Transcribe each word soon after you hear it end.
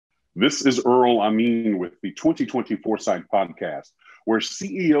This is Earl Amin with the 2020 Foresight Podcast, where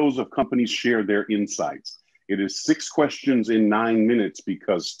CEOs of companies share their insights. It is 6 questions in 9 minutes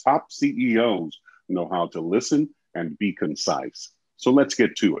because top CEOs know how to listen and be concise. So let's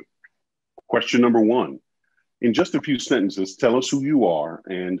get to it. Question number 1. In just a few sentences, tell us who you are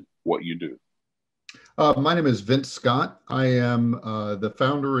and what you do. My name is Vince Scott. I am the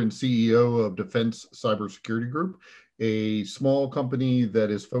founder and CEO of Defense Cybersecurity Group, a small company that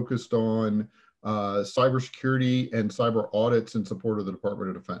is focused on cybersecurity and cyber audits in support of the Department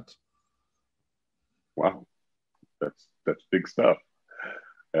of Defense. Wow, that's big stuff.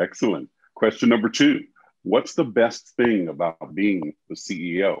 Excellent. Question number 2. What's the best thing about being the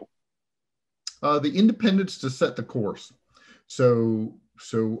CEO? The independence to set the course.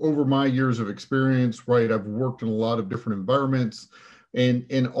 So over my years of experience, right, I've worked in a lot of different environments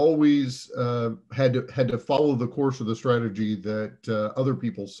and always had to follow the course of the strategy that other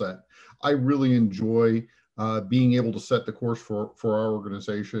people set. I really enjoy being able to set the course for our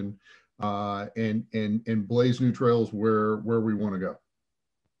organization and blaze new trails where we want to go.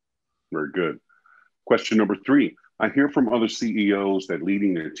 Very good. Question number 3. I hear from other CEOs that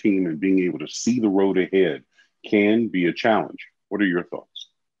leading their team and being able to see the road ahead can be a challenge. What are your thoughts?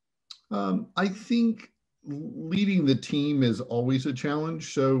 I think leading the team is always a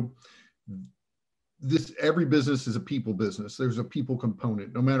challenge. So every business is a people business. There's a people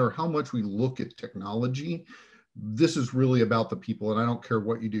component. No matter how much we look at technology, this is really about the people. And I don't care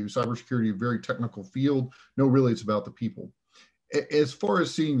what you do. Cybersecurity, a very technical field. No, really, it's about the people. As far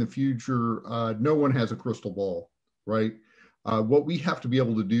as seeing the future, no one has a crystal ball, right? What we have to be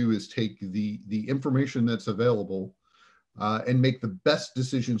able to do is take the information that's available and make the best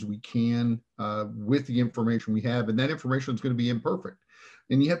decisions we can with the information we have. And that information is going to be imperfect.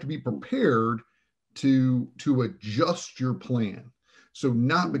 And you have to be prepared to adjust your plan. So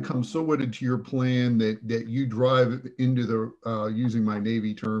not become so wedded to your plan that you drive into the, using my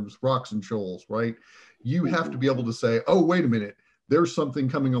Navy terms, rocks and shoals, right? You have to be able to say, oh, wait a minute, there's something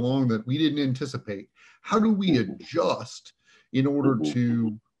coming along that we didn't anticipate. How do we adjust in order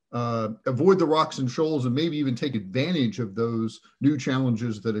to avoid the rocks and shoals and maybe even take advantage of those new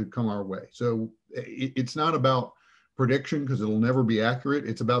challenges that have come our way? So it's not about prediction because it'll never be accurate.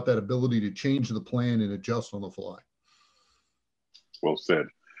 It's about that ability to change the plan and adjust on the fly. Well said.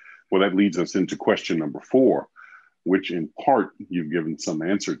 Well, that leads us into question number 4, which in part you've given some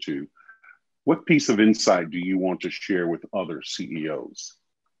answer to. What piece of insight do you want to share with other CEOs?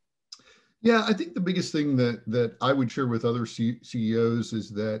 Yeah, I think the biggest thing that I would share with other CEOs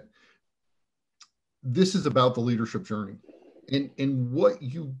is that this is about the leadership journey, and what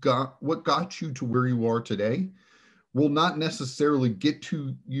got you to where you are today will not necessarily get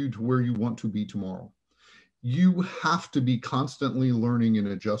you to where you want to be tomorrow. You have to be constantly learning and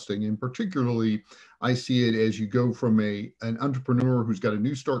adjusting, and particularly I see it as you go from an entrepreneur who's got a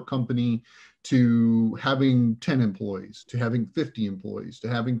new start company to having 10 employees, to having 50 employees, to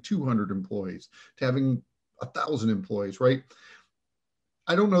having 200 employees, to having 1,000 employees, right?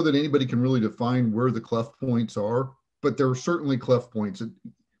 I don't know that anybody can really define where the cleft points are, but there are certainly cleft points.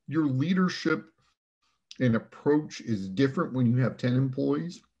 Your leadership and approach is different when you have 10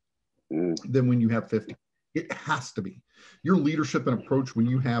 employees than when you have 50. It has to be. Your leadership and approach when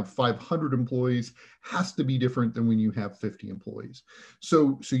you have 500 employees has to be different than when you have 50 employees.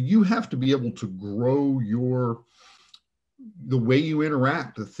 So you have to be able to grow the way you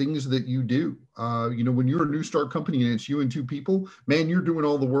interact, the things that you do. When you're a new start company and it's you and 2 people, man, you're doing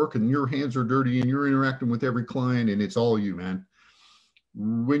all the work and your hands are dirty and you're interacting with every client and it's all you, man.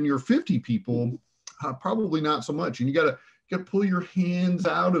 When you're 50 people, probably not so much. And you got to pull your hands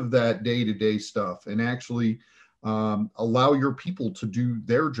out of that day-to-day stuff and actually allow your people to do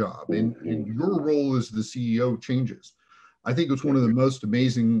their job. And your role as the CEO changes. I think it's one of the most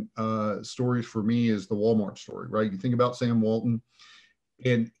amazing stories for me is the Walmart story, right? You think about Sam Walton,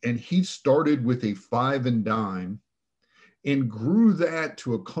 and he started with a 5 and dime and grew that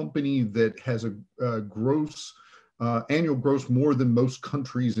to a company that has a annual gross more than most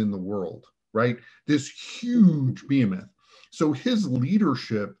countries in the world, right? This huge behemoth. So his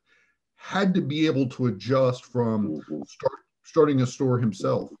leadership had to be able to adjust from starting a store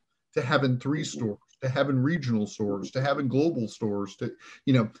himself to having 3 stores, to having regional stores, to having global stores, to,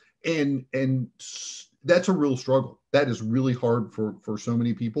 and that's a real struggle. That is really hard for so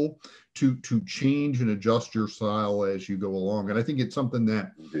many people to change and adjust your style as you go along. And I think it's something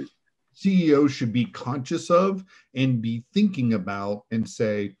that CEOs should be conscious of and be thinking about and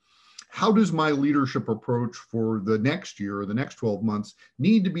say, how does my leadership approach for the next year or the next 12 months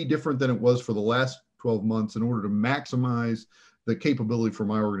need to be different than it was for the last 12 months in order to maximize the capability for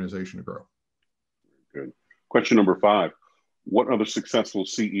my organization to grow. Good. Question number 5. What other successful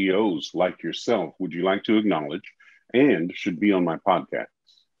CEOs like yourself would you like to acknowledge and should be on my podcast?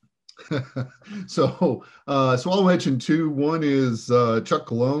 So I'll mention 2. One is Chuck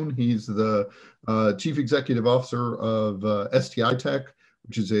Colon. He's the Chief Executive Officer of STI Tech,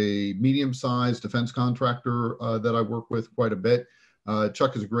 which is a medium-sized defense contractor that I work with quite a bit.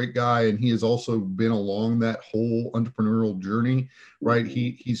 Chuck is a great guy, and he has also been along that whole entrepreneurial journey, right?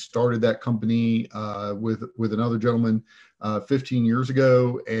 He started that company with another gentleman 15 years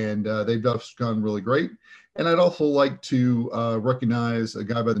ago, and they've just gone really great. And I'd also like to recognize a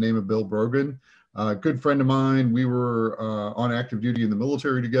guy by the name of Bill Brogan, a good friend of mine. We were on active duty in the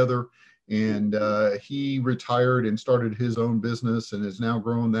military together, and he retired and started his own business and has now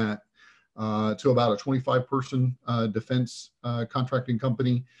grown that to about a 25-person defense contracting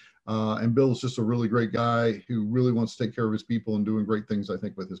company. And Bill's just a really great guy who really wants to take care of his people and doing great things, I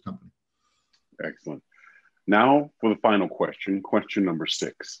think, with his company. Excellent. Now for the final question, question number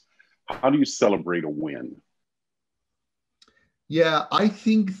 6. How do you celebrate a win? Yeah, I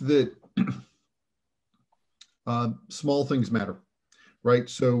think that small things matter, right?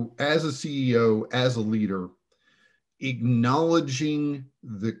 So as a CEO, as a leader, acknowledging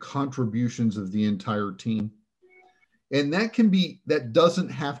the contributions of the entire team. And that doesn't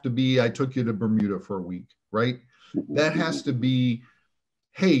have to be, I took you to Bermuda for a week, right? That has to be,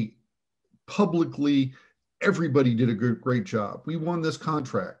 hey, publicly, everybody did a great job. We won this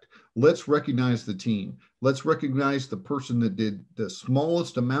contract. Let's recognize the team. Let's recognize the person that did the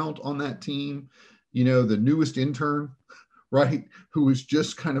smallest amount on that team, the newest intern, right? Who was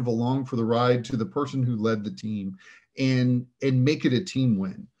just kind of along for the ride, to the person who led the team, and make it a team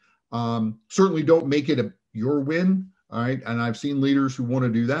win. Certainly don't make it your win. All right. And I've seen leaders who want to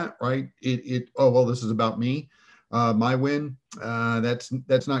do that, right? Oh, well, this is about me. My win.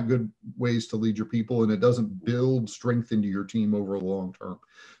 That's not good ways to lead your people, and it doesn't build strength into your team over a long term.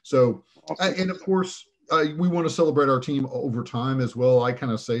 So, and of course, we want to celebrate our team over time as well. I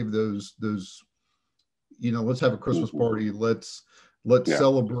kind of save those. Let's have a Christmas party. Let's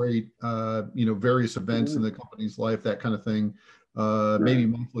celebrate. Various events in the company's life, that kind of thing. Maybe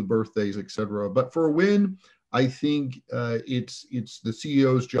monthly birthdays, etc. But for a win, I think it's the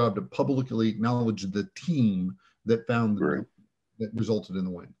CEO's job to publicly acknowledge the team that that resulted in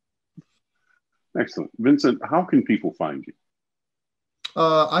the win. Excellent. Vincent, how can people find you?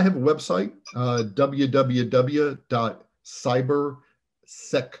 I have a website,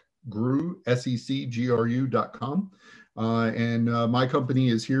 www.cybersecgru.com. And my company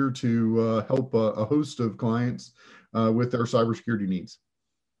is here to help a host of clients with their cybersecurity needs.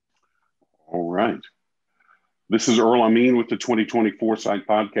 All right. This is Earl Amin with the 2024 Foresight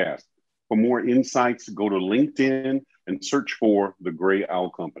Podcast. For more insights, go to LinkedIn and search for The Gray Owl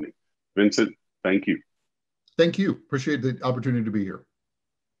Company. Vincent, thank you. Thank you. Appreciate the opportunity to be here.